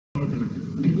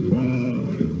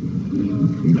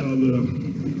another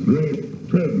great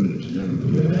privilege.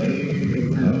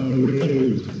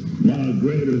 Always my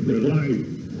greatest delight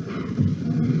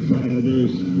for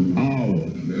this hour.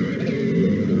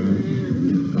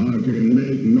 I can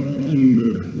make known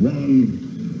the one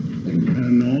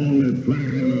and the only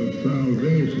plan of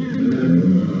salvation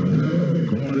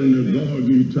according to God's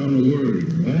eternal word.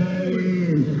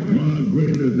 Always my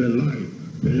greatest delight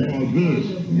for this.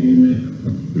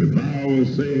 The Bible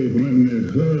says when they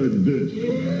heard this,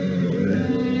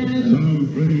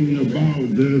 something about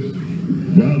this,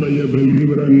 whether you believe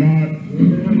it or not,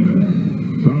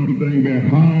 something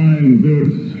behind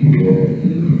this,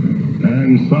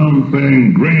 and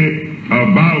something great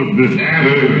about this.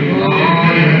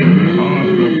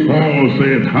 Apostle Paul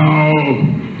said, how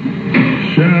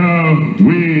shall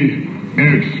we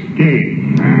escape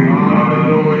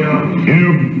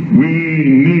if we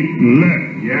neglect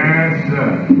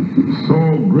so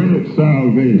great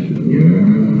salvation,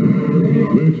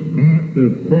 which at the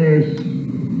first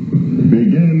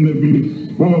began to be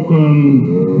spoken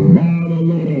by the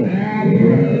Lord,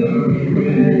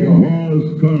 was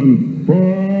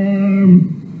confirmed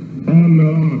unto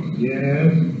us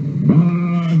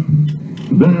by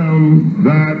them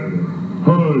that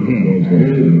heard him.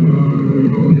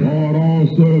 God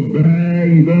also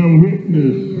bearing them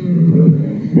witness,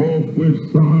 both with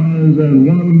signs and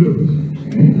wonders,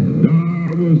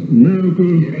 divers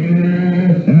miracles,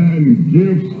 and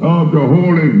gifts of the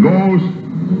Holy Ghost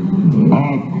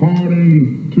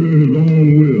according to his own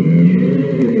will.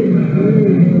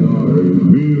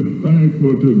 We're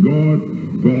thankful to God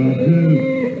for his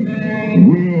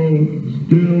will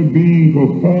still being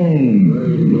performed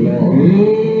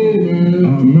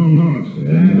among us.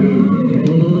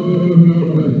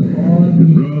 The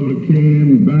brother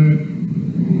came back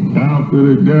after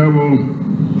the devil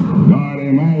got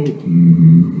him out.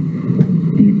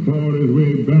 He fought his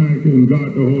way back and got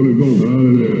the Holy Ghost.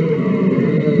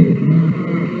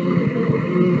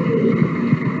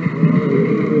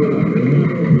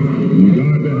 You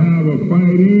got to have a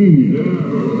fight in you.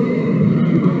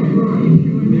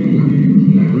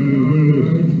 When his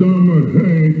stomach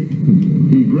hurt,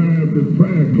 he grabbed the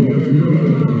prayer cloth.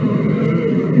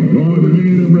 Lord made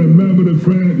him remember the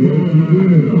prayer cloth.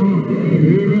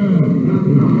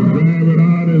 Grab it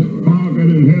out of his pocket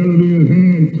and held it in his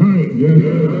hand tight.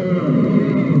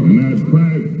 And that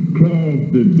prayer cloth,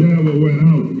 the devil went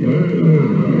out.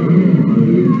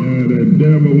 The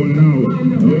devil went out.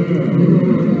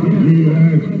 Read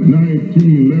Acts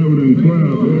 19, 11, and 12.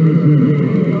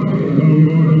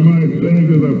 Somebody might think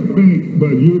it's a fake,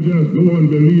 but you just go and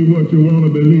believe what you want to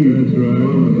believe. That's right.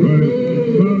 But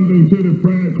something to the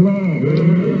prayer cloth.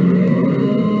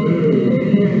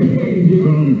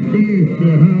 Some faith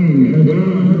behind it.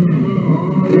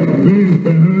 Faith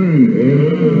behind it.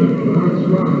 That's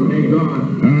right. Thank God.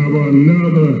 Have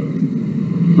another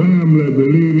family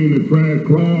believing the prayer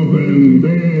cloth, and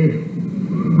they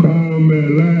called me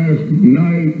last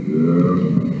night.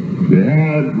 They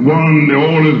had one, the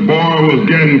oldest boy was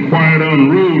getting quite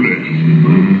unruly.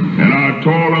 And I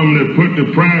told him to put the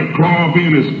prayer cloth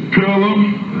in his pillow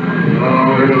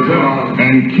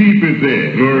and keep it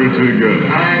there. Glory to God.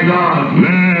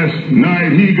 Last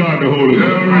night he got the Holy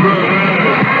Ghost.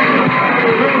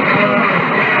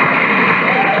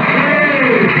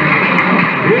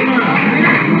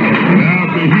 And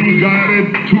after he got it,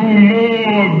 two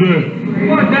more of the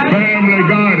family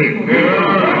got it.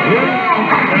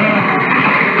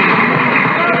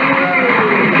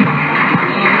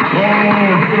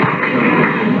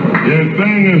 This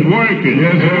thing is working.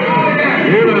 Yes,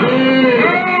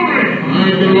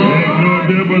 makes no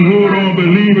difference who don't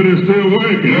believe it, it's still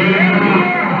working.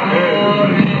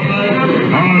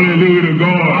 Hallelujah to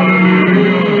God.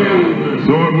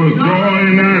 So it was joy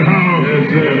in that house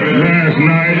last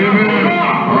night.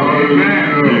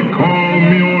 They called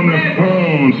me on the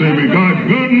phone, said we got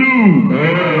good news.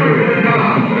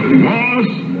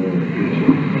 Once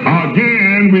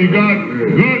again, we got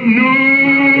good news.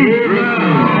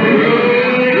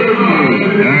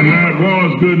 And that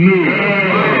was good news.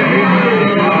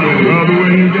 Brother,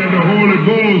 when you get the Holy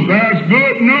Ghost, that's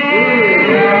good news.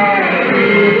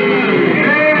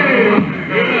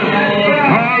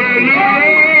 Hallelujah.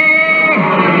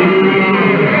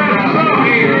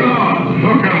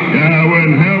 Yeah, when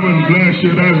heaven bless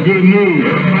you, that's good news.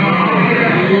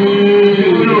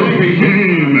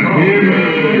 Amen.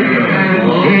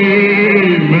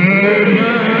 Amen.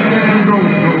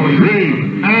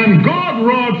 And God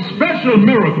wrought special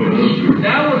miracles.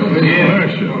 That was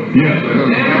Special. Yes.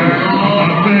 I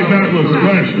think that was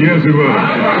special. Yes, it was.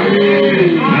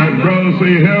 That brother said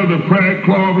he held the prayer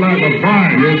cloth like a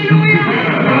vine. Yes, he did.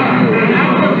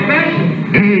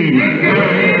 Amen.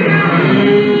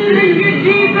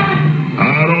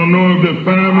 I don't know if the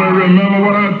family remember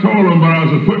what I told them, but I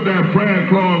was to put that prayer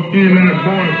cloth in that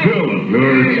boy's pillow.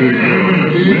 Glory to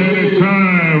God. Many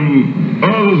times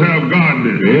others have gotten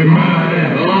it.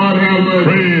 Amen.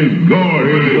 Praise God.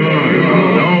 Praise God.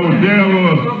 The old devil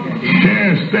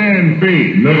can't stand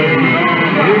faith. No.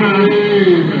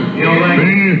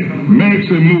 Faith makes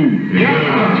it move.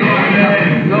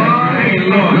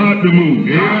 Not to move.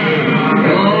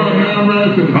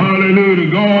 Hallelujah to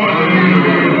God.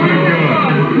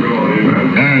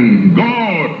 And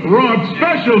God wrought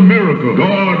special miracles.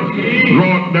 God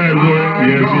wrought that work.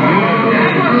 Yes, He did.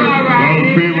 Some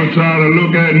people try to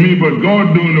look at me, but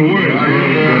God doing the work.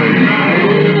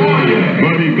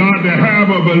 But He got to have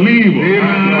a believer.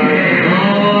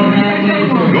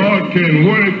 God can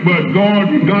work, but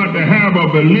God got to have a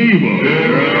believer.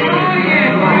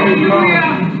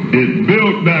 It's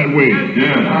built that way.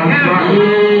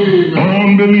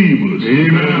 On believers.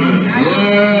 Amen.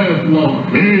 Yes, Lord.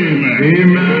 Amen.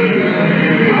 Amen.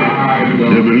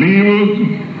 The believers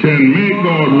can make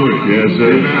God work. Yes,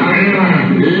 sir.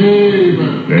 Amen.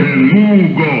 And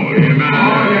move God.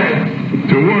 Amen.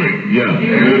 To work. Yeah.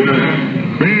 Amen.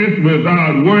 Faith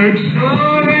without works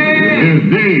is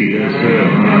dead. Yes, sir.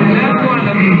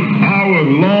 I was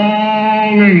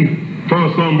longing for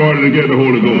somebody to get the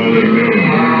Holy Ghost.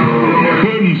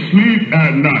 Couldn't sleep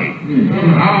at night.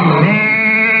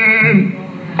 And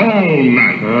all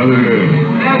night.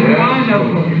 That's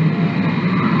wonderful.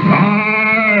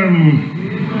 I'm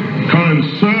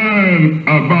concerned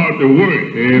about the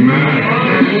work. Amen.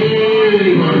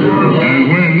 And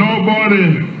when nobody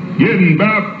getting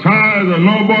baptized or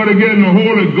nobody getting the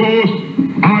Holy Ghost,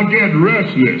 I get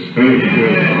restless.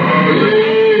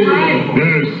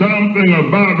 There's something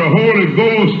about the Holy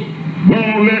Ghost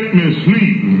won't let me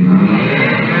sleep.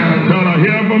 Till I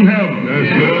hear from heaven.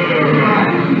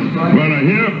 When I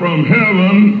hear from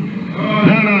heaven,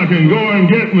 then I can go and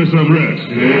get me some rest.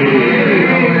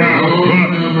 But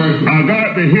I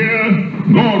got to hear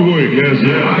God work. Yes,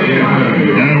 sir.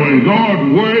 And when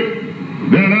God works,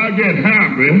 then I get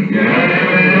happy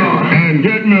and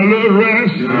get me a little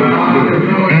rest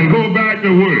and go back to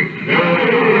work.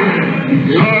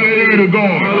 Hallelujah to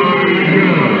God.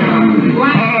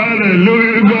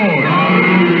 Hallelujah to God.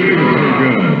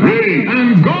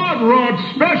 And God wrought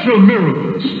special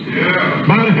miracles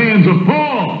by the hands of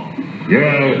Paul.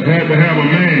 Yeah, had to have a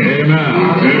man. Amen.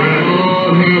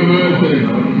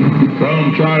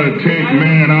 Some try to take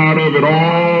man out of it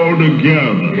all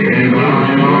together.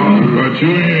 But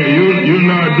you're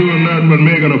not doing nothing but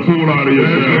making a fool out of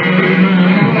yourself.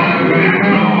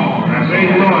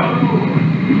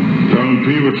 Some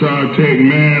people try to take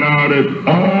man out of it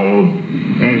all,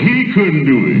 and he couldn't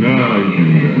do it.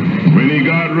 When he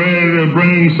got ready to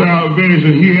bring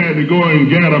salvation, he had to go and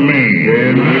get a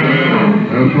man.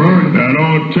 That's right. Now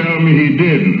don't tell me he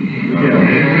didn't.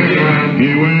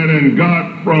 He went and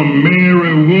got from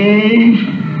Mary wombs.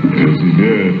 Yes, he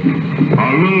did.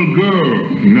 A little girl.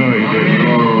 No, he didn't.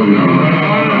 Oh, no.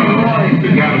 He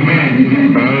got a man.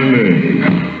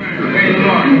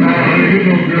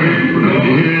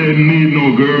 He didn't need no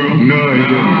girl. No, he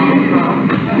didn't.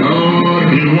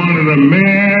 He wanted a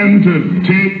man to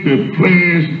take the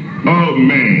place of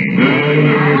man.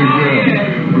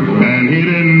 And he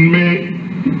didn't make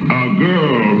a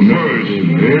girl first.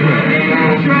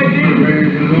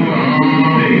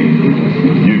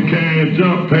 You can't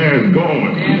jump past God.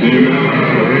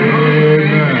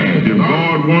 If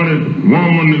God wanted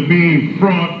woman to be in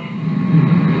front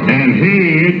and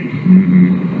head,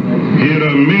 he'd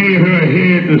have made her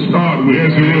head to start with.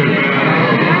 Yes, he would.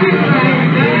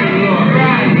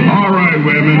 All right,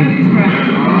 women.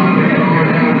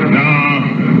 Now,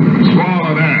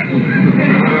 swallow that.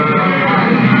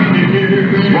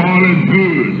 Swallow it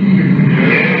good.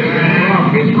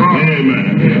 Amen.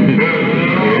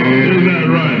 Isn't that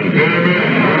right?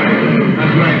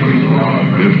 That's right.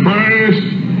 The first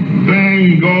thing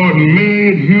God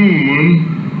made human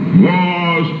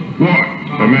was what?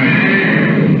 A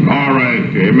man. All right.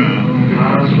 Amen.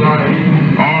 That's right.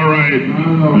 All right,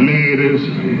 ladies.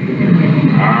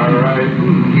 All right.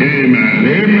 Amen.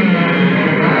 Amen.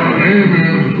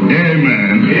 Amen.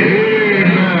 Amen.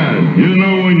 Amen. You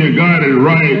know when you got it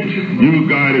right, you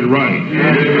got it right.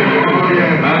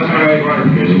 That's right.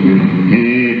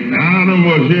 Adam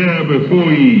was here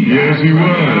before Eve. Yes, he was.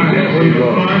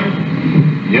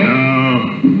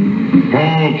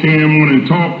 Paul came on and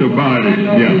talked about it.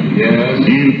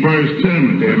 In 1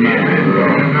 Timothy. Amen.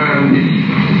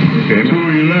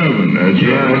 2:11. That's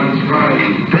right.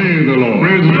 Praise the Lord.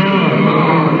 Praise the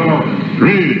Lord.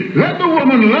 Read it. Let the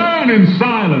woman learn Learn in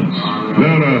silence.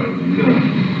 Let her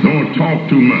don't talk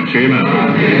too much. Amen.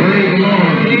 Praise the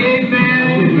Lord.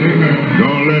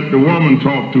 Don't let the woman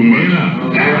talk too much.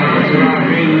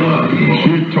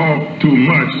 She talk too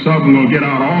much, something gonna get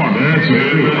out of order. That's it.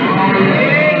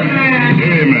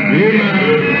 Amen.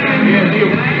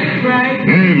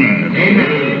 Amen.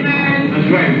 That's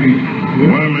right.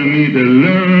 Women need to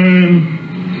learn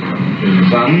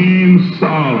in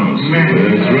silence.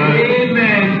 That's right.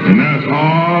 And that's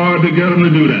hard to get them to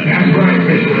do that. That's right.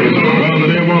 Whether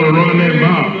they want to run their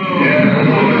mouth.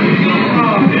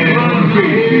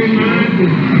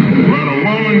 When a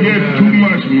woman gets too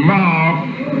much mouth,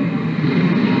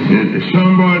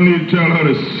 somebody need to tell her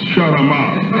to shut her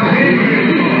mouth.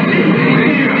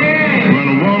 When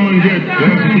a woman gets,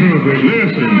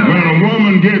 listen, when a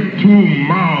woman gets too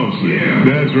mousy,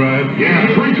 that's right,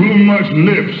 too much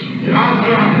lips,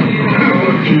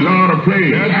 she's out of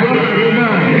place. That's right,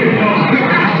 amen.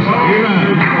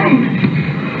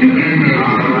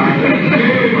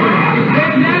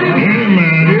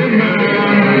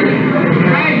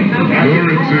 Glory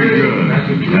to God.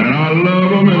 And I love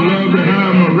them and love to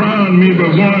have them around me, but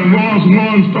once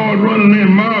one start running their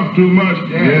mouth too much,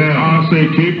 I'll say,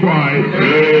 keep quiet.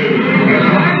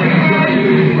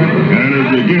 And if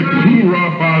they get too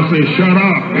rough, I'll say, shut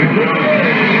up.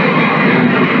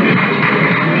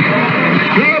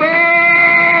 Shut up!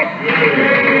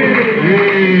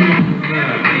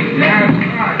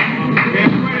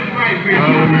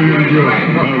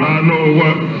 Well, I know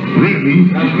what's written.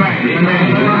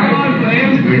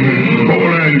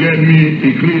 Hold and get me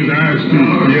Ecclesiastes.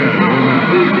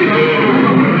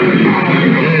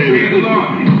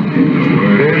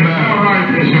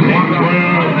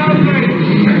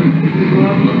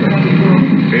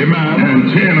 Amen. And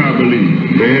 10, I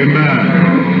believe. Amen.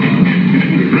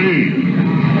 Read.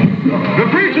 The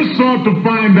preacher sought to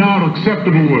find out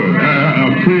acceptable words. A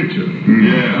preacher.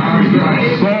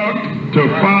 Sought to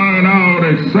find out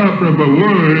acceptable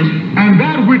words, and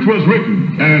that which was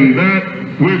written, and that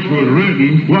which was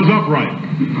written was upright.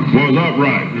 Was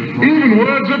upright. Even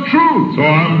words of truth. So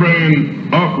I'm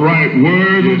bringing upright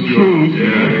words of truth,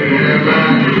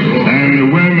 and the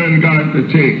women got to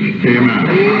take it. Amen.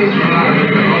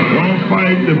 Don't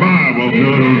fight the Bible.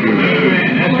 No, don't do that.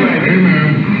 Amen.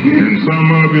 And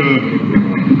some of you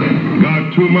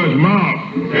got too much mouth.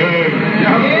 Amen.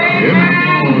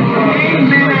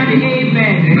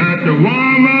 That the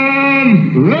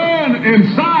woman learn in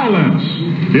silence.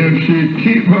 If she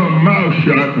keep her mouth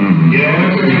shut,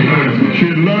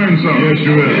 she'd learn something. Yes, she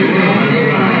will.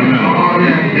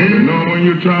 You know, when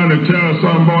you're trying to tell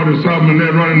somebody something and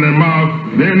they're running their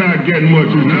mouth, they're not getting what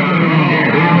you're telling them.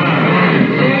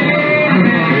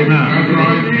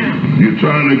 Amen. You're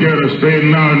trying to get her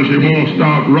straightened out and she won't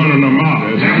stop running her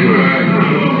mouth.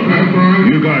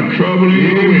 You got trouble in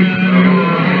your way.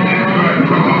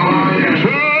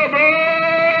 Trouble!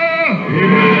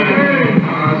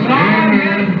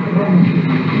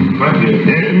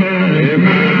 Amen.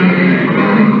 Amen.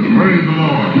 Praise the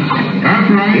Lord. That's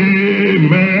right.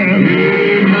 Amen.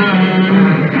 Amen.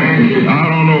 I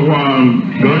don't know why I'm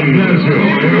doing this.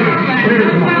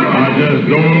 I just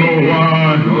don't know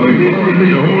why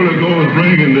the Holy Ghost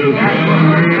bringing this.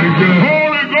 The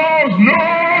Holy Ghost, no!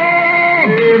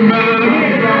 Amen.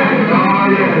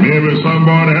 Maybe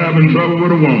somebody having trouble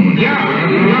with a woman.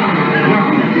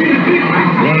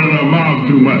 Running her mouth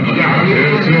too much.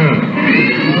 Yes, sir.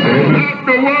 Let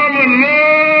the woman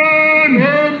learn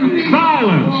in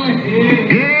silence.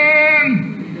 In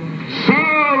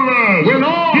silence. With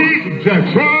all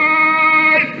subjection.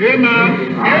 Quiet. Amen.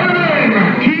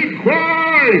 Keep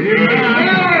quiet.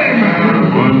 Amen.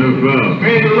 Wonderful.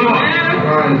 Praise the Lord.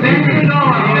 Thank you,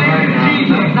 Lord. Thank you,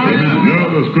 Jesus. You know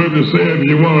the scripture says if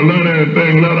you want to learn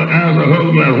anything, let her ask her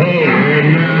husband at home.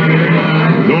 Amen.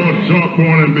 Don't jump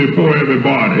on it before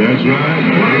everybody. That's right.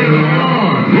 Praise the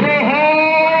Lord. Go home.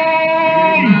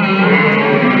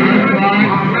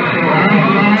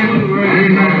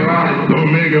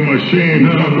 Don't make him ashamed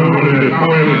to jump on it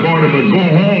before everybody, but go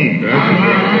home. That's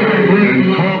right.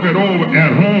 And talk it over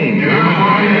at home.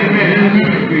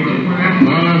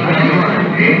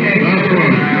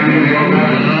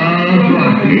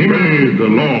 Praise the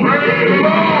Lord. Praise the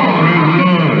Lord.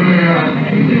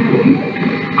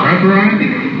 That's right.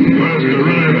 First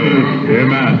Corinthians,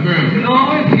 amen.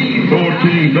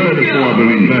 14:34, I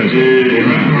believe.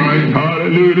 Amen.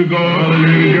 Hallelujah to God.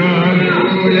 Hallelujah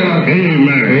to God.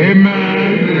 Amen.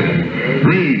 Amen.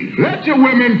 Read. Let your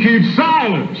women keep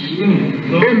silence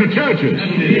in the churches.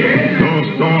 Don't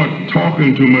start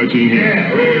talking too much in here.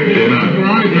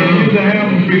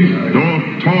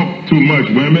 Don't talk too much,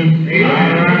 women.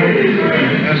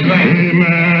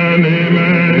 Amen.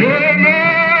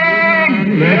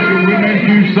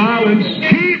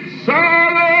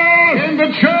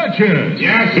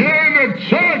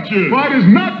 churches. For it is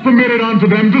not permitted unto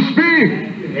them to speak,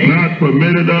 Not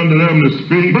permitted unto them to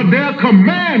speak. but they are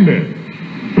commanded.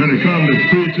 When it comes to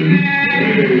preaching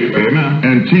Amen.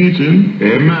 and teaching,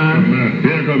 Amen.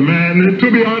 they're commanded To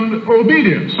be under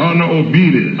obedience, under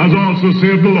obedience. as also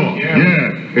saith the Lord.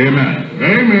 Yes. Amen.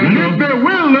 Amen. And if they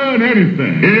will learn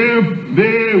anything, If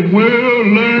they will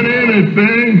learn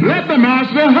anything, let them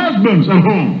ask their husbands at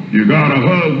home. you got a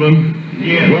husband,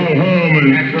 go home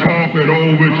and talk it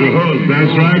over with your husband.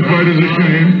 That's right, for it is a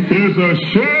shame It's a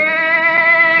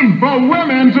shame. for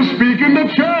women to speak in the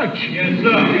church. Yes,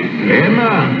 sir.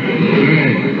 Amen.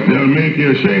 They'll make you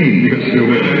ashamed.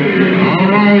 All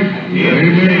right.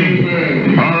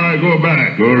 Amen. All right, go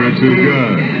back. Glory to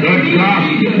God.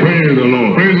 Praise the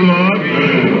Lord. Praise the Lord.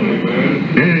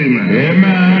 Amen.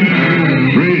 Amen.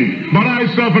 Read. But I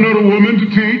suffer not a woman to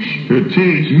teach, To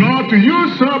teach nor to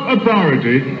usurp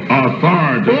authority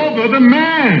authority. over the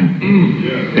man.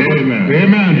 Amen.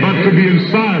 Amen. But to be in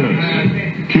silence.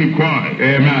 Keep quiet.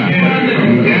 Amen.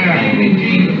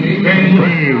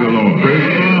 Praise the Lord. Praise the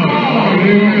Lord.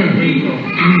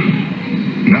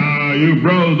 Now, you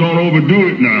brothers don't overdo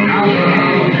it now.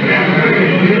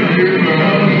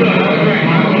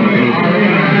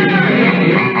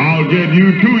 I'll get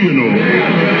you too, you know.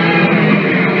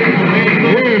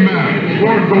 Amen.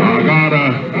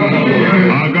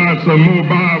 I got some more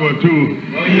Bible too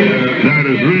that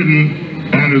is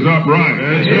written and is upright.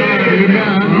 That's right.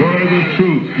 Amen. Word of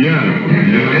truth. Yeah.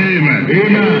 Amen.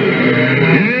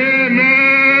 Amen.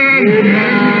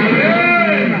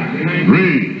 Amen.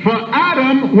 Read. For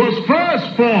Adam was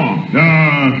first formed.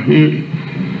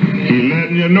 He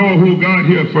letting you know who got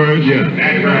here first. Yeah.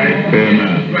 That's right. Amen.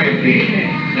 That's right, Pete.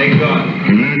 Thank God.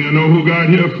 He letting you know who got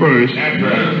here first. That's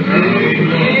right.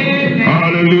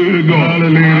 Hallelujah to God.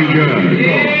 Hallelujah to God.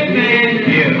 Amen.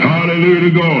 Yeah. Hallelujah to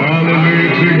God.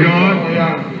 Hallelujah to God.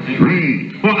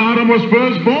 Read. For Adam was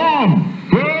first formed.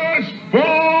 First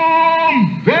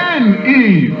form. Then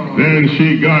Eve. Then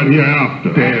she got here after.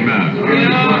 Amen.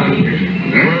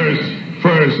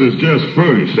 First is just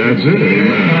first. That's it.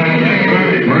 Amen.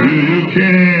 You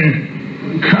can't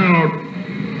count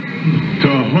to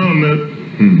 100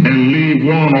 and leave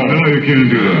one off. No, you can't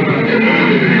do that.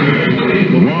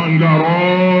 One got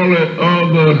all the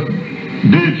other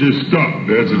digits stuck.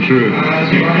 That's the truth.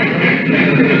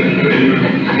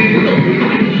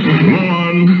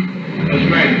 One That's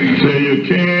right, Pete. say you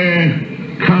can't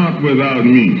count without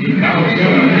me. Never!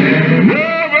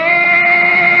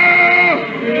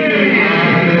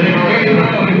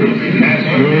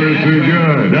 Glory to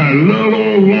God. That little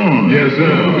old one. Yes,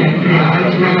 sir.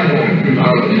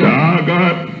 I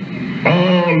got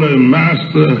all the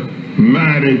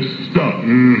mathematics stuff.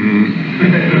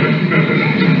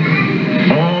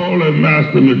 All the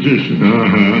master magicians.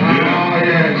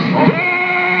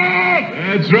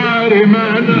 That's right.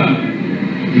 Amen.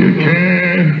 You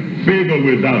can't figure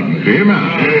without me.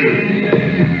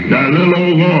 Amen. That little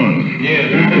old one.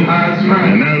 Yeah. That's right.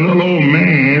 And that little old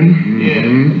man.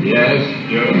 Yes.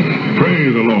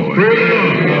 Praise the Lord. Praise the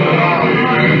Lord.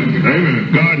 Amen.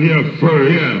 God here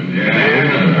first. Amen.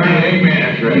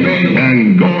 That's right.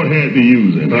 And God had to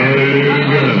use him.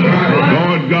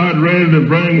 God got ready to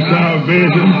bring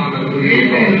salvation.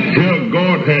 Here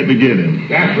God had to get him.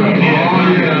 That's right.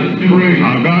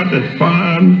 I got to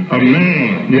find a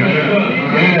man.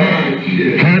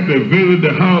 Had to visit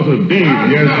the house of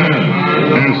David. Yes, sir.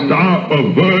 And stop a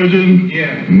virgin.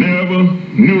 Never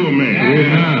knew a man.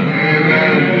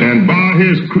 And by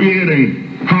his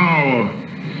creating power,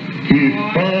 he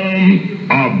formed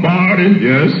a body.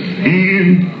 Yes.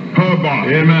 In her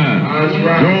body. Amen.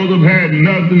 Joseph had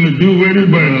nothing to do with it,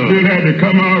 but it still had to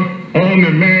come out on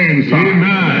the man's side.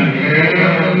 Amen.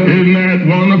 Isn't that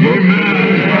wonderful?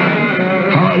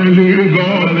 Hallelujah to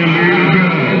God.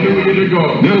 Hallelujah to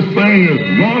God. This thing is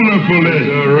wonderfully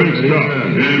fixed up.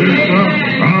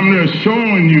 I'm just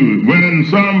showing you, when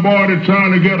somebody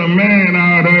trying to get a man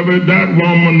out of it, that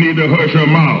woman need to hush her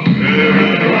mouth.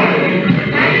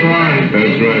 That's right.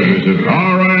 That's right, Bishop.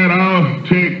 All right, I'll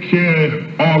take care of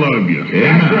all of you.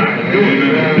 Amen.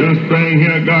 This thing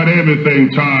here got everything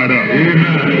tied up.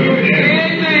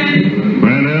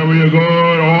 Whenever you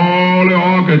go, all the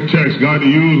architects got to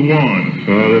use one.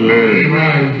 Hallelujah.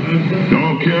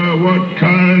 Don't care what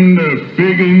kind of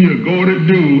figuring you go to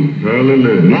do.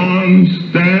 Hallelujah. One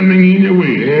standing in your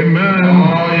way. Amen.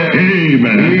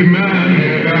 Amen.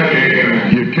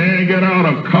 Amen. You can't get out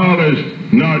of college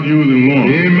not using one.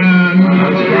 Amen.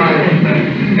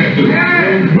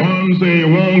 One say you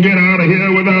won't get out of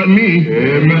here without me.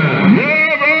 Amen.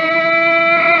 Never!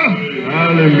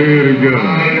 Hallelujah to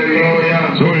God.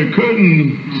 So he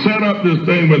couldn't set up this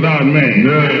thing without man.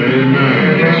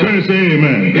 Amen. Church, say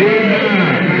amen.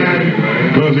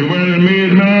 Because he went and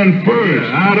made man first.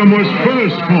 Adam was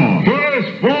first formed. First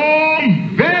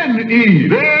form, Then Eve.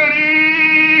 then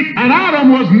Eve. And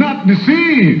Adam was not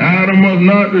deceived. Adam was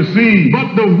not deceived.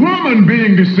 But the woman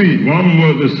being deceived. Woman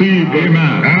was deceived.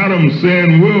 Amen. Adam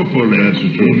sinned willfully. That's the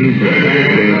truth.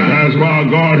 That's why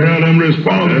God held him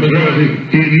responsible. That's because right.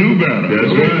 he knew better.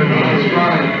 That's right. That's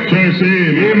right. Church,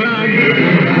 say amen.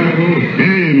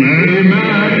 Amen.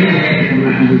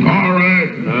 Amen. All right.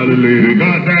 Hallelujah. We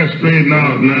got that straightened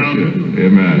out now.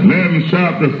 Amen. 11th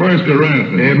chapter, 1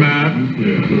 Corinthians. Amen.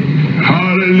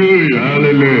 Hallelujah.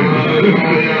 Hallelujah.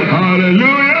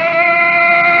 Hallelujah.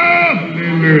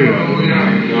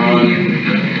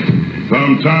 Hallelujah.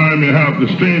 Sometimes you have to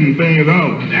straighten things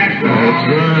out. That's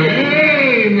right.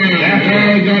 Amen. That's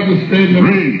why I got to straighten them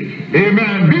out.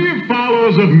 Amen. Be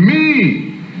followers of me.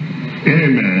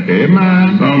 Amen.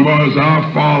 Amen. Some of us,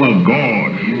 I follow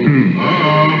God.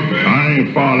 I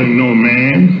ain't following no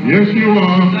man. Yes, you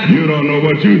are. You don't know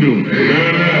what you do.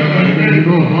 Ain't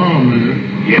no harm in it.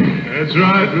 That's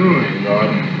right.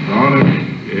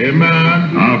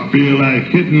 Amen. I feel like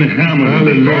hitting the hammer.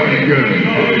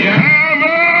 Hallelujah. Hammer!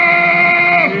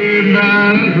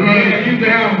 Amen.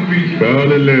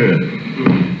 Hallelujah.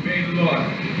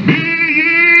 Be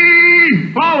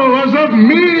ye Followers of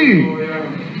me.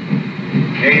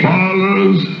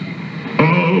 followers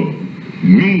of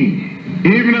me.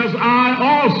 Even as I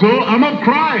also am of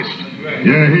Christ.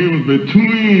 Yeah, he was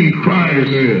between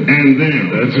Christ and them.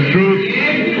 That's the truth.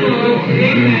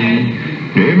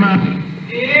 Amen. Amen.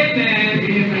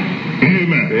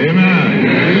 Amen.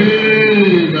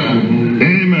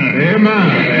 Amen. Amen.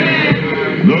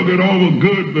 Look it over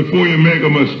good before you make a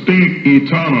mistake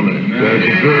eternally. That's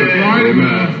the truth.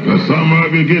 Amen. Now, some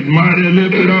of you get mighty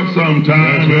lifted up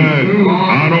sometimes. That's right.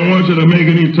 I don't want you to make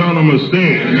an eternal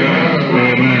mistake.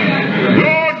 Amen.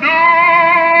 Don't do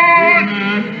it!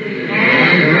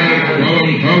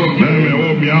 Let me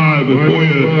open your eyes before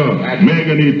you make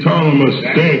an eternal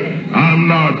mistake. I'm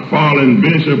not following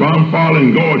Bishop. I'm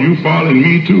following God. You following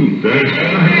me too. Follow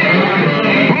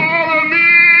me!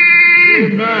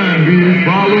 Amen. Be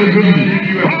followers of me.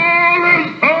 Followers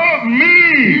of me!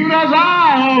 Even as I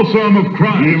also am of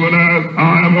Christ. Even as I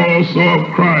am also of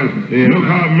Christ. Look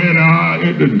how many are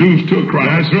introduced to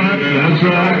Christ. That's right. That's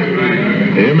right.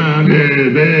 Amen.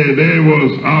 They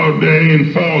was out there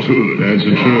in falsehood. That's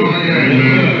the truth.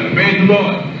 Amen. Praise the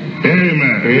Lord.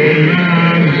 Amen.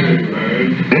 Amen.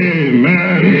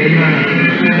 Amen. Amen.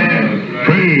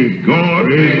 Praise God.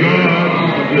 Praise God.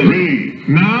 Read.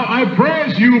 Now I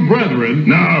praise you, brethren,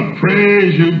 Now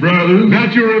praise you, brothers.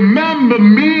 that you remember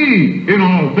me in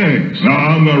all things. Now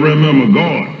I'm going to remember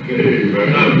God. You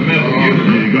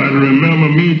got to remember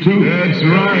me too. That's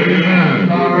right. Amen.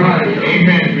 All right.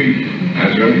 Amen.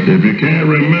 That's right. If you can't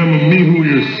remember me who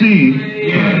you see,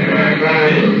 you ain't going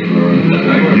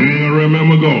to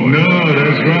remember God. No,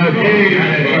 that's right.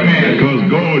 Amen. Because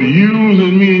God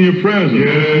uses me in your presence.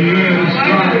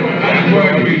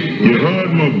 You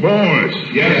heard my voice.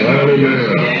 Yes.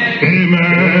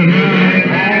 Amen.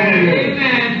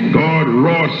 God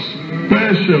wrought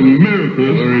special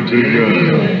miracles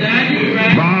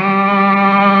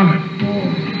by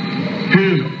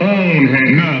his own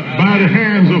hand. Now, by the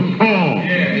hands of Paul.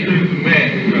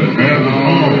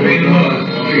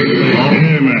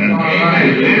 Amen.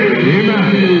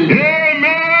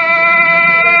 Amen.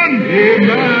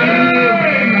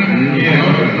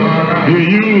 Amen. He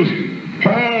used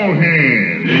Paul's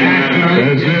hand.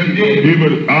 That's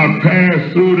it. I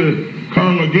passed through the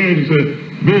congregation and said,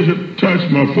 Bishop, touch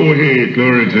my forehead.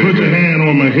 Glory to Put your God. hand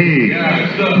on my head.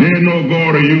 There's no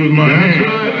God to use my That's hand.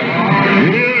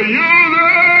 right. He'll use it.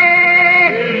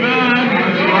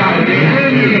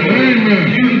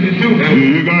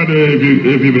 You got to,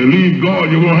 if you believe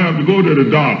God, you won't have to go to the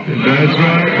doctor. That's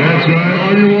right. That's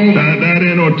right. That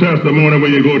ain't no testimony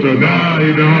when you go to a doctor. No,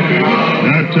 you don't.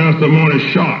 That testimony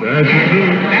shot. That's the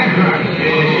truth.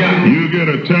 You get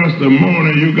a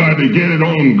testimony, you got to get it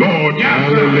on God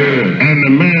and the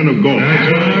man of God.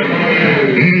 That's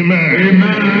right. Amen.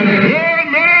 Amen.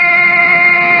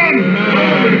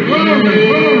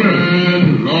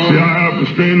 See, I have to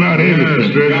straighten out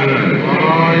everything.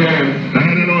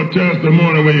 That ain't no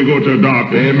testimony when you go to a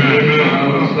doctor. Amen.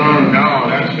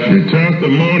 The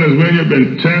testimony is when you've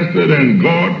been tested and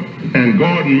God and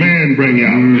man bring you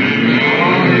out.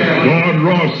 God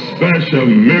wrought special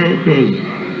miracles.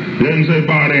 Didn't say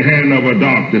by the hand of a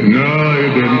doctor. No, you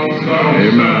didn't.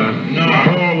 Amen.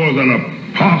 Paul was an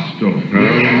apostle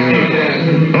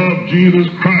of Jesus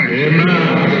Christ.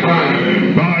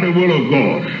 Amen. By the will of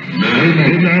God.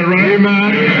 Amen. Isn't that right?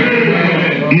 Amen.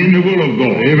 In the will of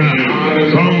God.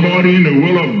 Amen. Somebody in the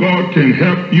will of God can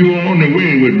help you on the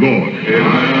way with God.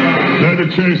 Amen. Let the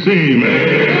church say amen.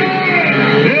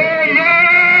 Amen.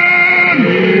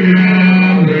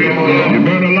 Amen. You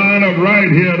better line up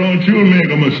right here. Don't you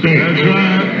make a mistake. That's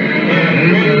right.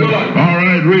 Amen. All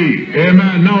right, read.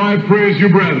 Amen. Now I praise you,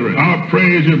 brethren. I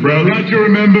praise you, brother. That you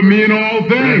remember me in all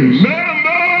things. Remember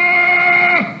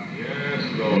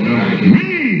me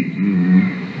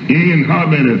in how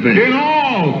many things? In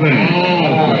all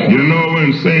things. You know,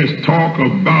 when saints talk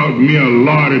about me a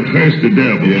lot, it hurts the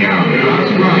devil. Yeah,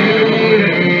 that's right.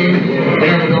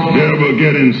 Devil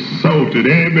get insulted.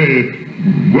 Everybody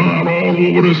run all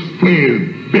over this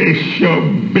place.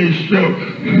 Bishop, bishop,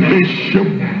 bishop,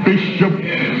 bishop,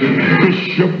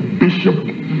 bishop, bishop.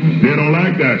 They don't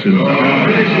like that, you know.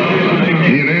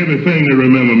 In everything they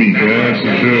remember me. Yes,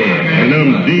 sure. And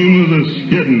them demons are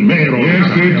getting mad on me. Yes,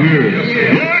 they do.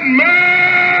 Getting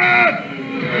mad!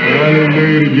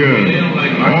 Hallelujah.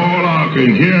 All I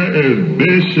can hear is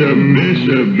bishop,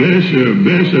 bishop, bishop,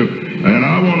 bishop. And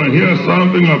I want to hear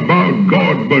something about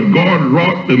God, but God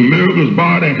wrought the miracles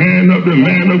by the hand of the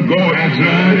man of God. That's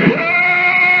right. Yeah!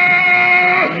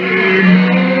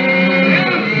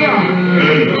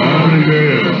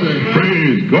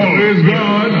 Praise God. Praise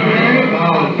God.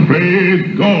 Praise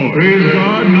God. Praise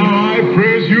God. Now I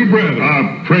praise you, brother.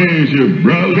 I praise you,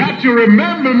 brother. That you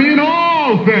remember me in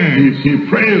all things. He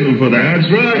praised him for that.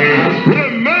 That's right.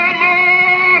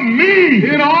 Remember me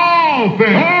in all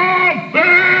things.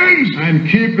 And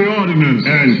keep the ordinances.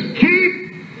 And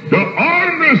keep the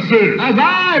ordinances. As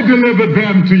I delivered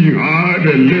them to you. I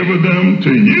delivered them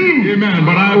to you. Amen.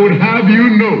 But I would have you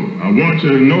know. I want you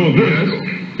to know this.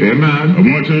 Amen. I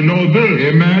want you to know this.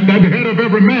 Amen. That the head of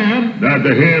every man. That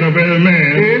the head of every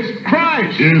man. Is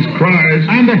Christ. Is Christ.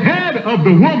 And the head of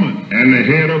the woman. And the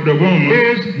head of the woman.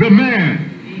 Is the man.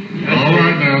 All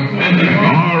right now.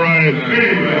 All right.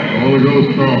 Holy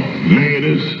Ghost talk.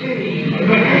 Ladies.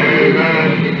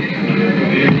 Amen.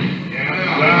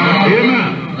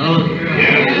 Amen.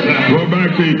 Go back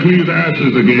to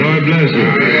Ecclesiastes again. God bless you.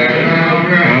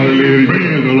 Hallelujah.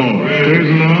 Praise the Lord. Praise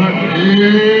the Lord.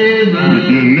 Amen.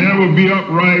 You'll never be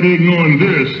upright ignoring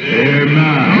this.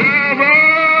 Amen. Never.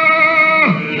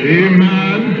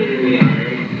 Amen.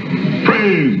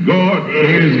 Praise God.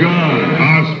 Praise God.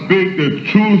 I speak the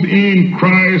truth in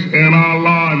Christ and I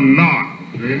lie not.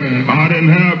 Amen. I didn't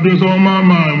have this on my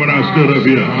mind when I stood up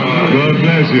here. God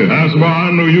bless you. That's why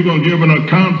I know you're going to give an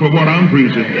account for what I'm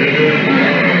preaching.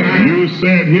 You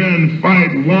sat here and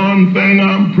fight one thing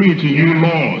I'm preaching, you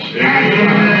lost.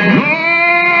 Lost!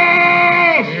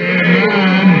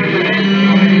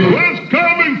 What's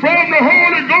coming from the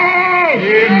Holy Ghost?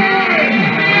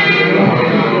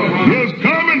 What's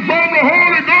coming from the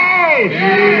Holy Ghost?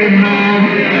 Amen.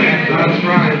 That's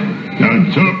right. Now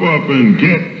jump up and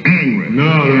get angry.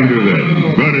 No, don't do that.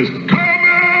 But it's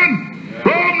coming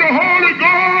from the Holy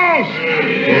Ghost.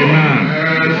 Amen.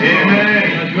 Amen.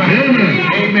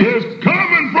 Amen. It's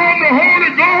coming from the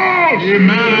Holy Ghost.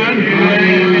 Amen.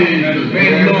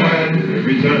 Amen.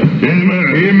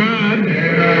 Amen.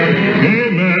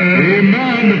 Amen.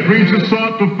 Amen. The preacher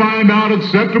sought to find out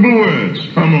acceptable words.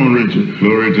 Come on, Richard.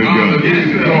 Glory to God.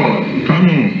 Come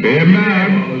on. Amen.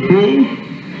 Who?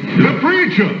 The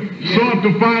preacher sought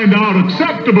to find out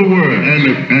acceptable words.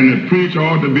 And the preacher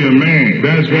ought to be a man.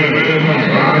 That's right.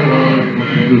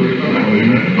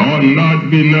 Ought not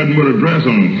be nothing but a dress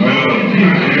on.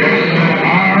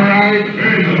 All right.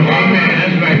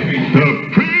 The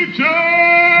preacher.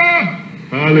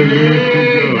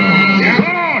 Hallelujah.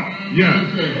 Sought. Yes.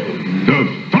 To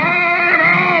find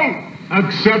out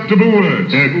acceptable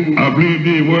words. And I believe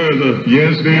these words are,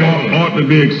 yes, they ought to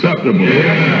be acceptable.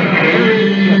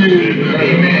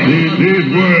 These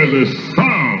words are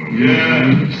sound.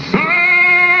 Yeah.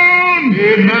 Sound.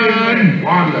 Amen.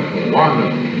 Wonderful.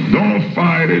 Wonderful. Don't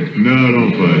fight it. No,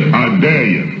 don't fight it. I dare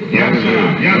you. Yes,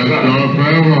 sir. Yes, sir.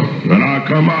 When I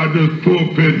come out this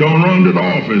pulpit, don't run to the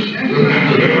office.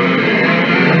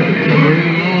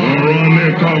 Don't run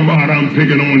there talking about I'm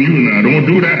picking on you now. Don't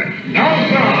do that. No,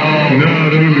 sir. No,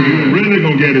 don't do it. You're really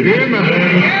going to get it. Amen.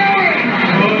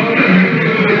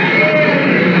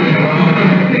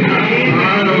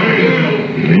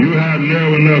 You have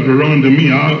nerve enough to run to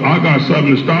me. I got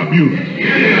something to stop you.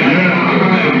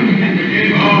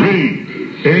 Read.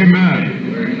 Amen.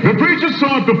 The preacher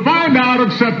sought to find out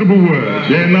acceptable words.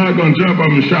 They're not going to jump up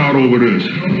and shout over this.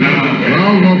 No.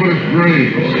 All over this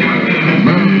grave.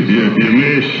 You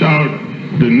may shout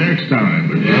the next time.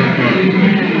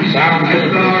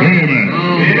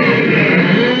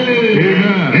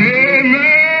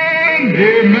 Amen.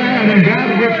 Amen. And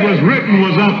that which was written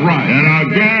was upright. And I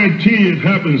guarantee it's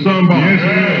helping somebody.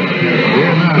 Yes, it is.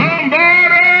 Amen. Somebody!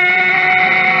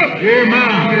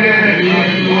 Amen.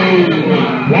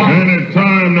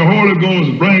 Anytime the Holy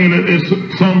Ghost bringing it, it's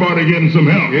somebody getting some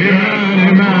help.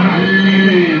 Amen.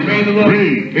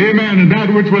 Read. Amen. And that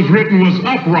which was written was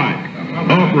upright.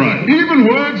 Upright. Even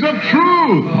words of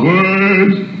truth.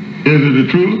 Words. Is it the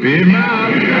truth? Amen.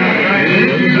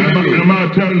 Am I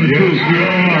telling the truth? You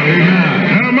are.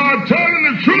 Amen. Am I telling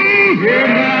the truth?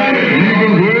 Amen.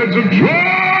 Even words of truth.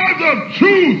 Words of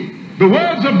truth. The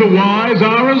words of the wise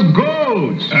are as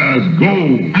goads. As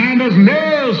gold. And as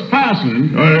nails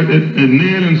fastened. It's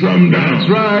nailing something down. That's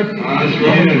right. That's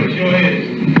right. Sure is.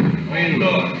 Praise the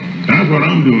Lord. That's what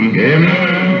I'm doing.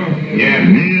 Amen. Yeah.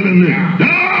 Nailing it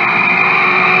down.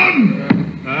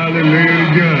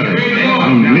 Hallelujah.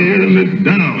 I'm nailing it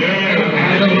down.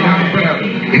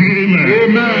 Amen.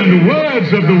 Amen. The words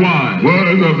of the wise.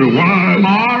 Words of the wise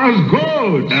are as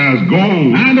goads. as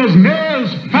gold. And as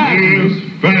nails fastened.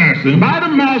 Fastened By the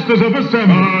masters of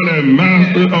assembly. by the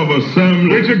master of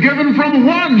assembly. Which are given from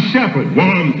one shepherd.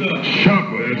 One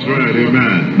shepherd. That's right.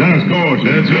 Amen. That's God.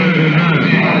 That's right.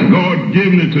 Amen. God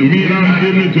giving it to me and I'm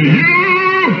giving it to you.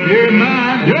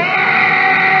 Amen. Yeah!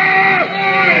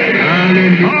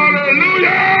 Hallelujah.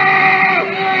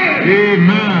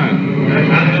 Amen.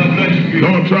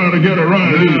 Don't try to get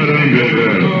around it.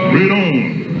 Read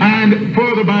on. And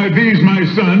further by these, my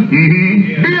son,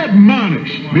 be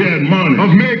admonished Be admonished.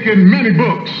 of making many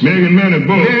books. Making many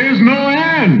books. There is no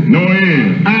end. No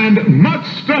end. And much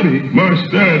study Much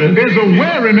study is a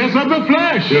weariness of the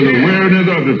flesh. is the weariness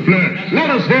of the flesh.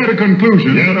 Let us hear the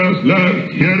conclusion Let us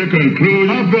hear the conclusion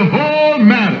of the whole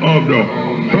matter. of the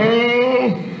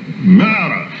whole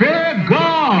matter. Fear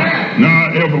God. Now,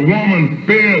 if a woman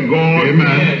fears God,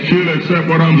 Amen. she'll accept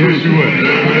what I'm preaching with.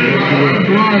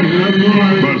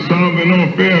 But some that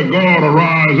don't fear God will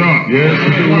rise up. Yes,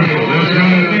 that's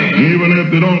right. Even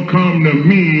if they don't come to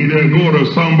me, they'll go to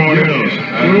somebody else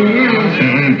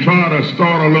and try to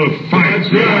start a little fight.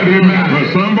 That's right, amen. But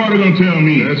somebody gonna tell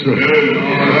me. That's right.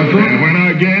 And when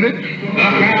I get it,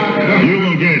 you're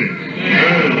gonna get it.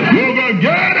 You're gonna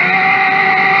get it!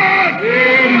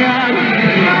 Amen.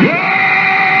 Yeah!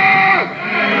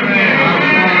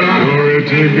 Glory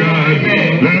to God.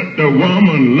 Let the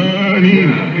woman learn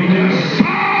in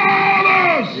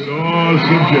silence.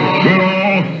 With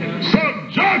all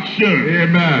subjection.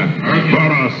 Amen.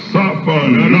 But I suffer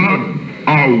not a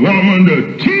woman to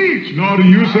teach, Nor to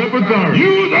usurp authority.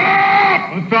 use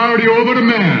up. Authority over the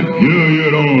man.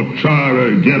 You don't try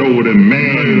to get over the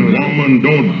man, woman.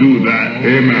 Don't do that.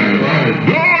 Amen.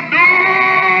 Don't do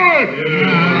it.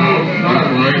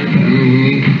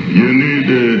 You need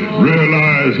to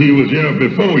realize he was here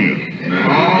before you.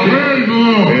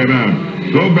 Amen.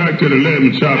 Go back to the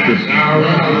 11th chapter,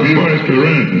 1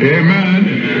 Corinthians. Amen.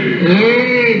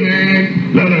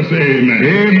 Let us say amen.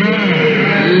 Amen.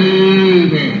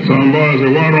 Some boys say,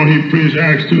 why don't he preach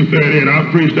Acts 2:38? I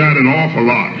preach that an awful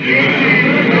lot.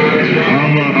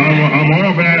 I'm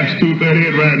off Acts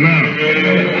 2:38 right now.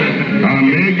 I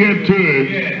may get to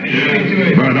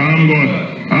it, but I'm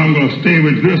going to stay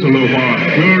with this a little while.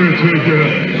 Glory to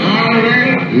God.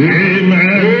 Amen.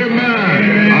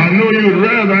 Amen. I know you'd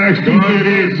rather Acts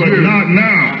 2:38, but not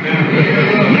now.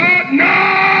 Not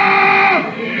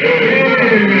now.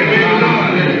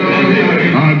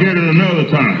 I'll get it another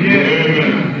time.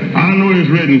 I know it's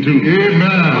written too. Amen.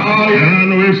 And I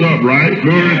know it's upright.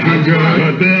 Glory to God.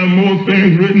 But there are more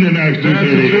things written in Acts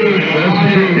 2:38.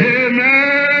 That's true.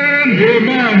 Amen.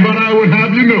 Amen. But I would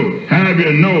have you know Have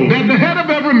you know that the head of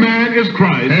every man is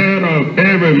Christ, head of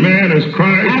every man is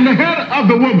Christ. and the head of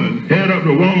the woman Head of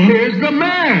the woman is the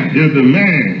man, is the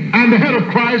man. and the head of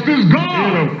Christ is Head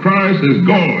God. of Christ is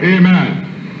God. Amen.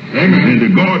 And the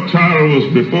God title was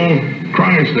before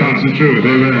Christ. That's the truth.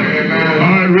 Amen. All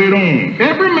right, read on.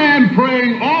 Every man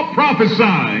praying or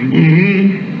prophesying,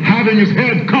 having his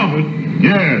head covered,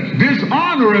 Yes.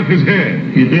 dishonoreth his head.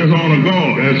 He dishonor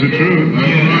God. That's the truth.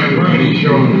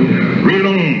 Read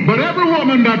on. But every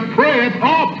woman that prayeth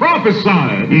or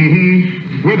prophesieth,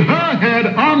 with her head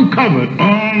uncovered,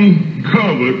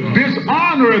 Uncovered.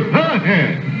 dishonoreth her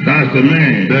head. That's the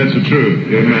man. That's the truth.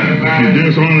 Amen. He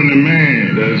dishonoring the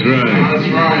man. That's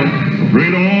right.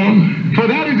 Read on. For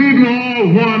that is even all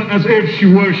one as if she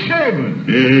were shaven.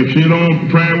 If she don't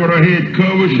pray with her head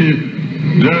covered, she's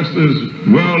just as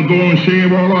well go and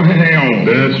shave all her hair off.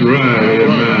 That's right.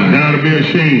 Amen. Gotta be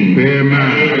ashamed.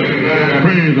 Amen.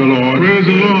 Praise the Lord. Praise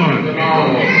the Lord.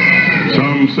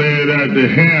 Some say that the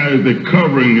hair is the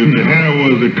covering. If the hair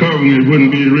was the covering, it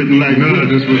wouldn't be written like this.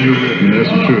 This was written. That's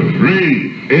the truth.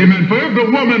 Read. Amen. For if the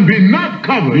woman be not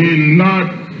covered, Be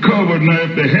not covered. Now,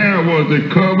 if the hair was the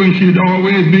covering, she'd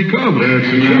always be covered.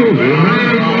 that's the truth.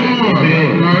 Amen.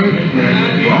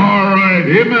 All right.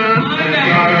 Amen.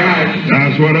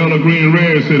 That's what Elder Green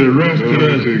read said. The rest of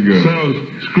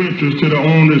the scriptures to their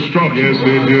own destruction. Yes,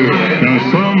 they do. Now,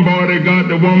 somebody got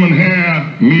the woman hair,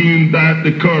 means that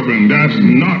the covering. That's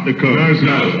not the covering. That's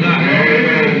not.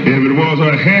 If it was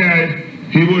her hair,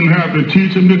 he wouldn't have to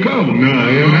teach him to cover. No,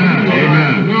 amen.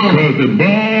 Amen. Because the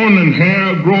bone and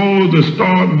hair grows to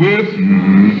start with.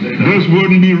 This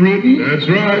wouldn't be written. That's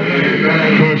right.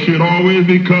 Because she'd always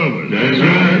be covered. That's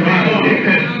right.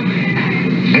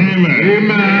 Amen.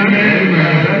 Amen.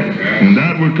 And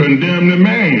that would condemn the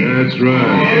man. That's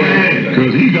right.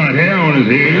 Because he got hair on his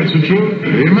head. That's the truth.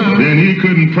 Amen. Then he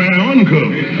couldn't pray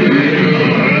uncovered.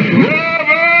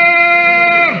 Never!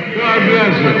 God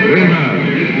bless you. Amen.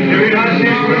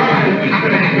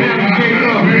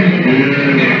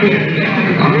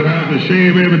 I would have to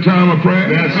shave every time I pray.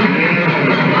 That's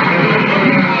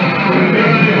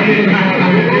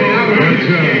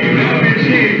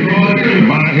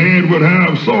My head would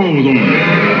have soles on it.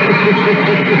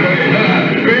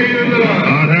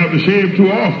 I'd have to shave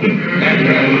too often. Amen.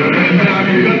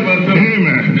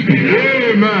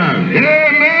 Amen.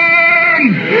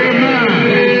 Amen.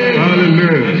 Amen.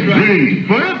 Hallelujah. Read.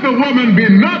 For if the woman be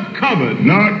not covered,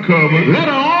 Not covered. let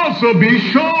her also be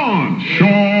shorn.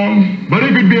 Shorn But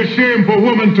if it be a shame for a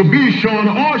woman to be shorn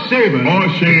or shaven, or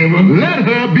shaven. let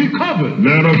her be covered.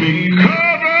 Let her be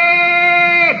covered.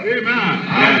 Amen.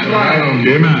 That's right.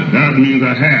 Amen. That means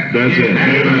a hat. That's it.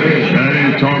 Amen. That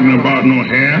ain't talking about no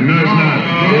hair. No, it's not.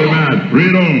 Amen.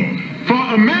 Read on.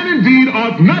 For a man indeed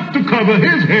ought not to cover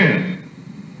his hair.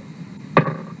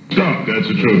 Stop. That's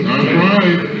the truth. That's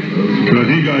right. Because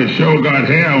he got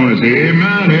hair on his head.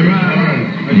 Amen.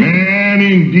 Amen. Man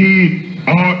indeed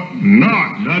ought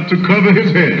not to cover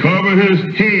his head. cover his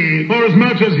head. For as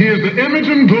much as he is the image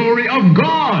and glory of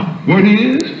God. What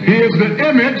he is? He is the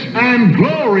image and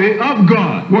glory of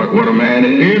God. What a man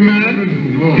is? Amen.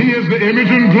 He is the image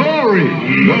and glory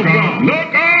of God.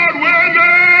 Look out,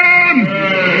 women!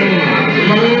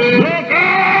 Look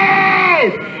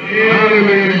out!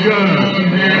 Hallelujah, God.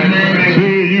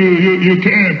 See, you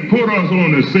can't put us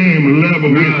on the same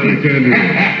level with You you. can't do that.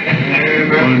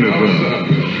 Wonderful.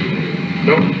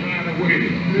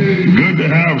 Good to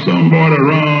have somebody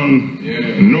around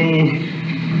know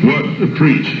what to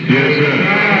preach. Yes, sir.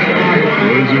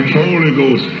 What's the Holy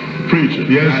Ghost preacher?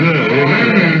 Yes, sir.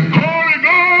 Amen. Holy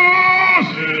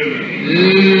Ghost!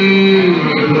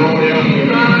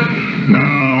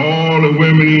 Now, all the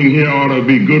women in here ought to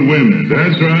be good women.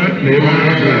 That's right.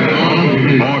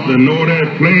 Amen. Ought to know their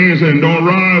place and don't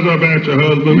rise up at your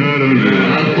husband. No.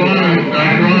 That's right.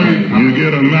 You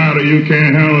get a matter you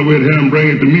can't handle with him, bring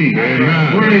it to me.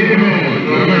 Amen.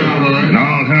 And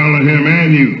I'll handle him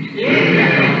and you.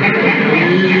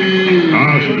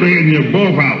 I'll straighten you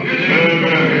both out.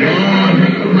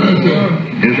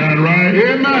 Is that right?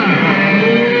 Amen.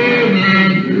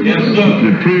 Yes, sir.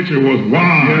 The preacher was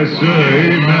wise. Yes, sir.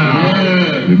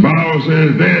 Amen. The Bible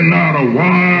says, there's not a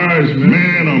wise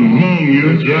man among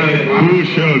you who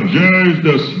shall judge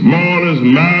the smallest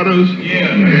matters.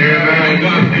 Amen.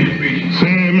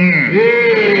 Say amen.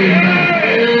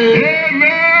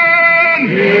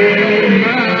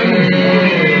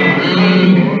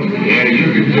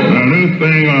 Now this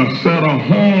thing set a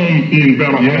home in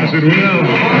better. Yes, it will.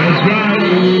 That's right.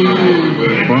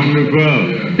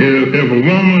 Wonderful. If a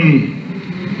woman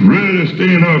really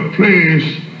stay in her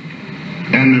place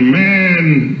and the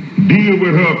man deal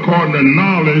with her according to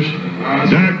knowledge,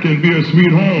 that can be a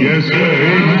sweet home. Yes, sir.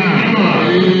 Amen.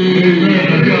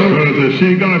 Because if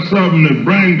she got something to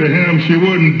bring to him, she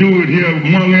wouldn't do it here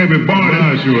among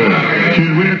everybody. She would.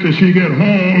 She'd wait till she get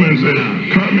home and say,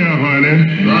 come here, honey.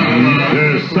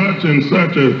 There's such and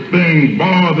such a thing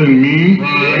bothering me,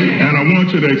 and I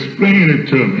want you to explain it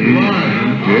to me.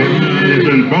 It's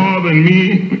been bothering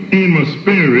me in my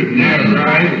spirit,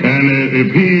 and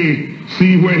if he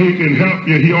see where he can help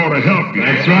you, he ought to help you.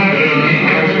 That's right.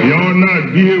 He ought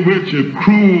not deal with you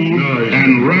cruel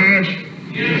and rash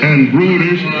and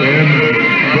brutish,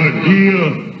 but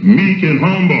deal meek and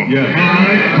humble. Yes.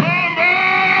 Humble!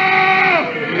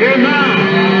 Amen.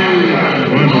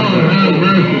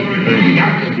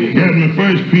 Get me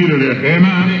 1 Peter there.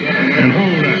 Amen. And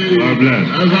hold that. God bless.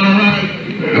 That's all right.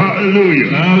 Hallelujah.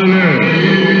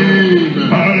 Hallelujah.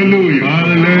 Hallelujah.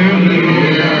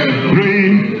 Hallelujah.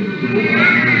 3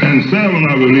 and 7,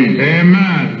 I believe.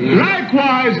 Amen.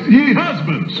 Likewise, ye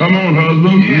husbands. Come on,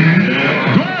 husband.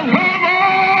 Dwell with Come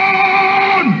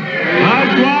on!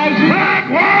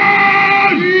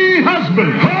 likewise, ye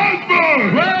husbands.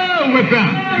 Husband! Dwell with them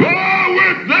Dwell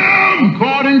with them!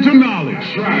 according to knowledge.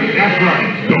 That's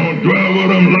right. Don't dwell with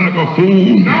them like a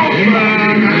fool.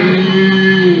 Amen.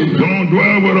 Don't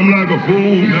dwell with them like a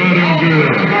fool. No, don't do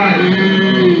that.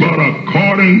 But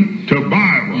according to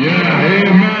Bible. Yeah,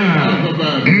 amen.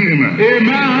 Amen.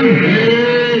 Amen.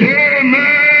 Amen.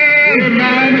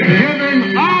 Amen.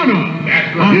 Giving honor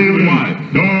unto the wife.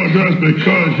 Don't just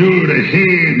because you're the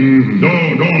head,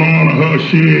 don't honor her.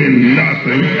 She ain't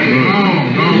nothing.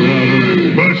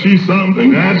 But she's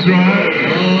something. That's right.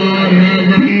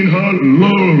 In her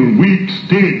little weak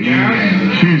state,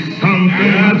 she's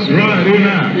something. That's right.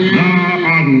 Amen. Now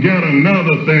I can get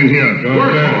another thing here.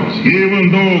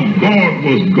 Even though God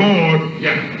was God,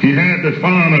 he had to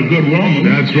find a good woman.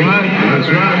 That's right. That's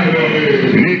right.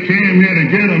 And he came here to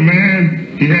get a man.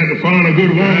 He had to find a good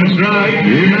woman. That's right.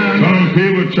 Amen. Some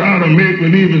people try to make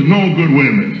believe there's no good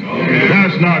women.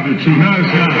 That's not the truth. That's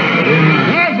right. Amen.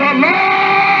 There's a lot.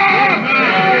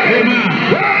 Amen.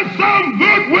 There's some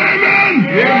good women.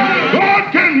 God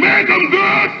can make them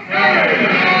good.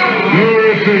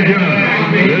 Glory to God.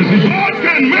 God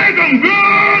can make them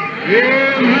good.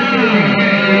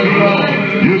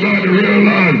 Amen. You got to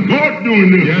realize God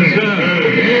doing this Yes, thing.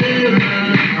 sir.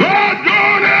 God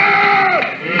doing it.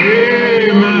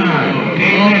 Amen.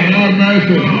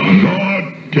 God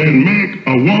can make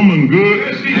a woman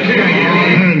good,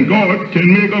 and God can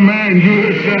make a man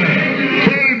good. Can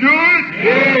he do it?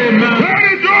 Amen. Can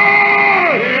he do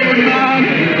it? Amen.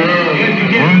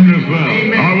 Wonderful.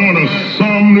 I want to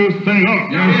sum this thing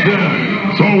up Yes, sir.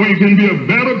 so we can be a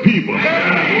better people.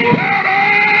 Better!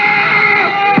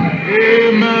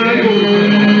 Amen.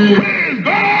 Praise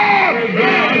God!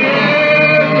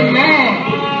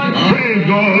 Praise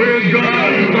God!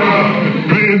 Praise God.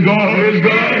 Praise God! Praise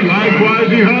God.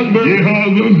 Likewise, ye husbands. Ye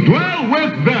husbands, Dwell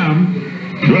with them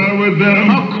dwell with them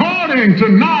according to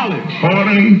knowledge,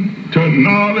 according to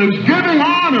knowledge. giving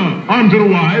honor unto the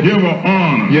wife. Give her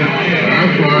honor. Yeah.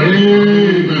 That's right.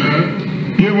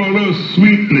 Amen. Give her a little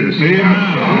sweetness.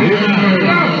 Amen.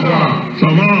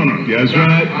 Some honor. That's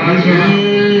right.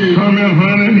 Come here,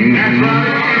 honey. That's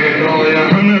right.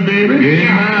 Come here, baby.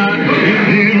 Amen.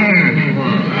 Amen.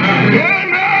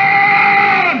 Amen.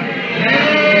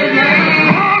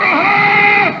 Honor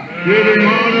her. Giving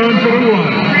honor unto the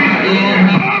wife.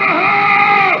 Honor her.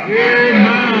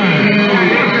 Amen.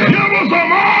 Give her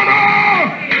some honor.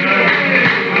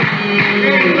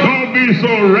 Don't be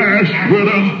so rash with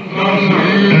her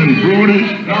and brutish.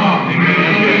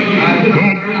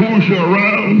 Don't push her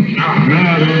around. No,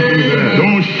 don't do that.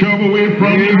 Don't shove away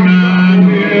from her.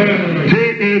 Amen.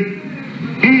 Take it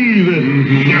easy,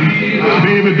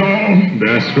 baby doll.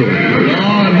 That's right.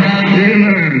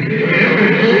 Amen.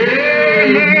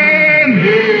 Amen.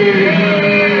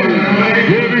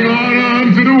 Giving honor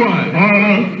unto the wife.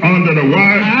 Honor unto the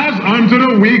wife. As unto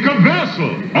the weaker vessel.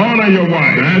 Honor your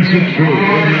wife. That's the truth.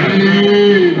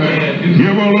 Amen.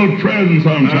 Give her a little present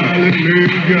sometime.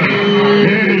 Hallelujah.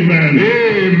 Amen.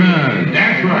 Amen.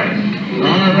 That's right.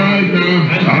 All right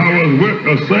now. I was with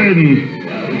a certain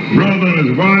brother and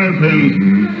his wife, and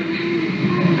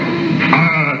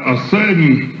a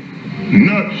certain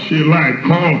nut she liked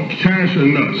called cashew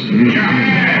nuts.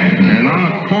 And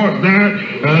I caught that.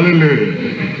 Hallelujah.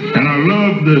 And I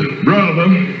loved this brother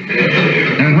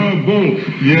and her both.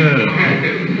 Yeah.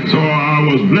 So I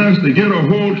was blessed to get a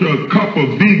hold to a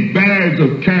couple big bags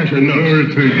of cashew nuts. Glory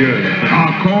to God.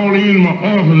 I called in my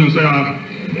office and said, I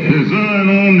design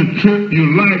on the trip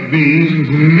you like these.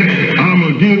 I'm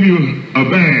going to give you a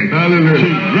bag. Hallelujah. She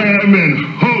grabbed me and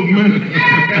hugged me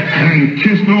and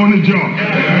kissed me on the jaw.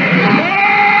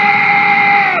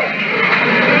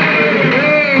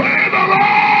 Praise the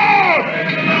Lord!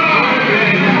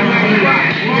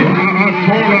 So I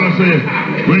told her, I said,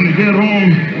 when you get home,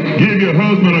 give your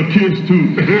husband a kiss too.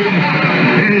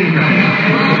 Amen.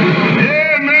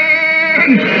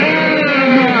 Amen.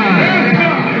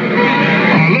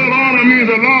 A little honor means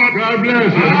a lot. God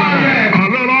bless you. A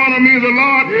little honor means a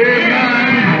lot.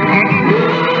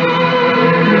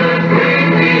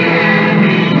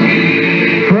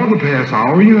 For the past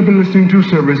hour, you have been listening to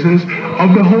services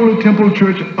of the Holy Temple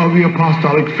Church of the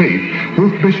Apostolic Faith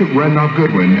with Bishop Randolph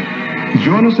Goodwin.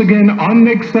 Join us again on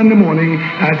next Sunday morning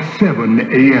at 7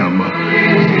 a.m.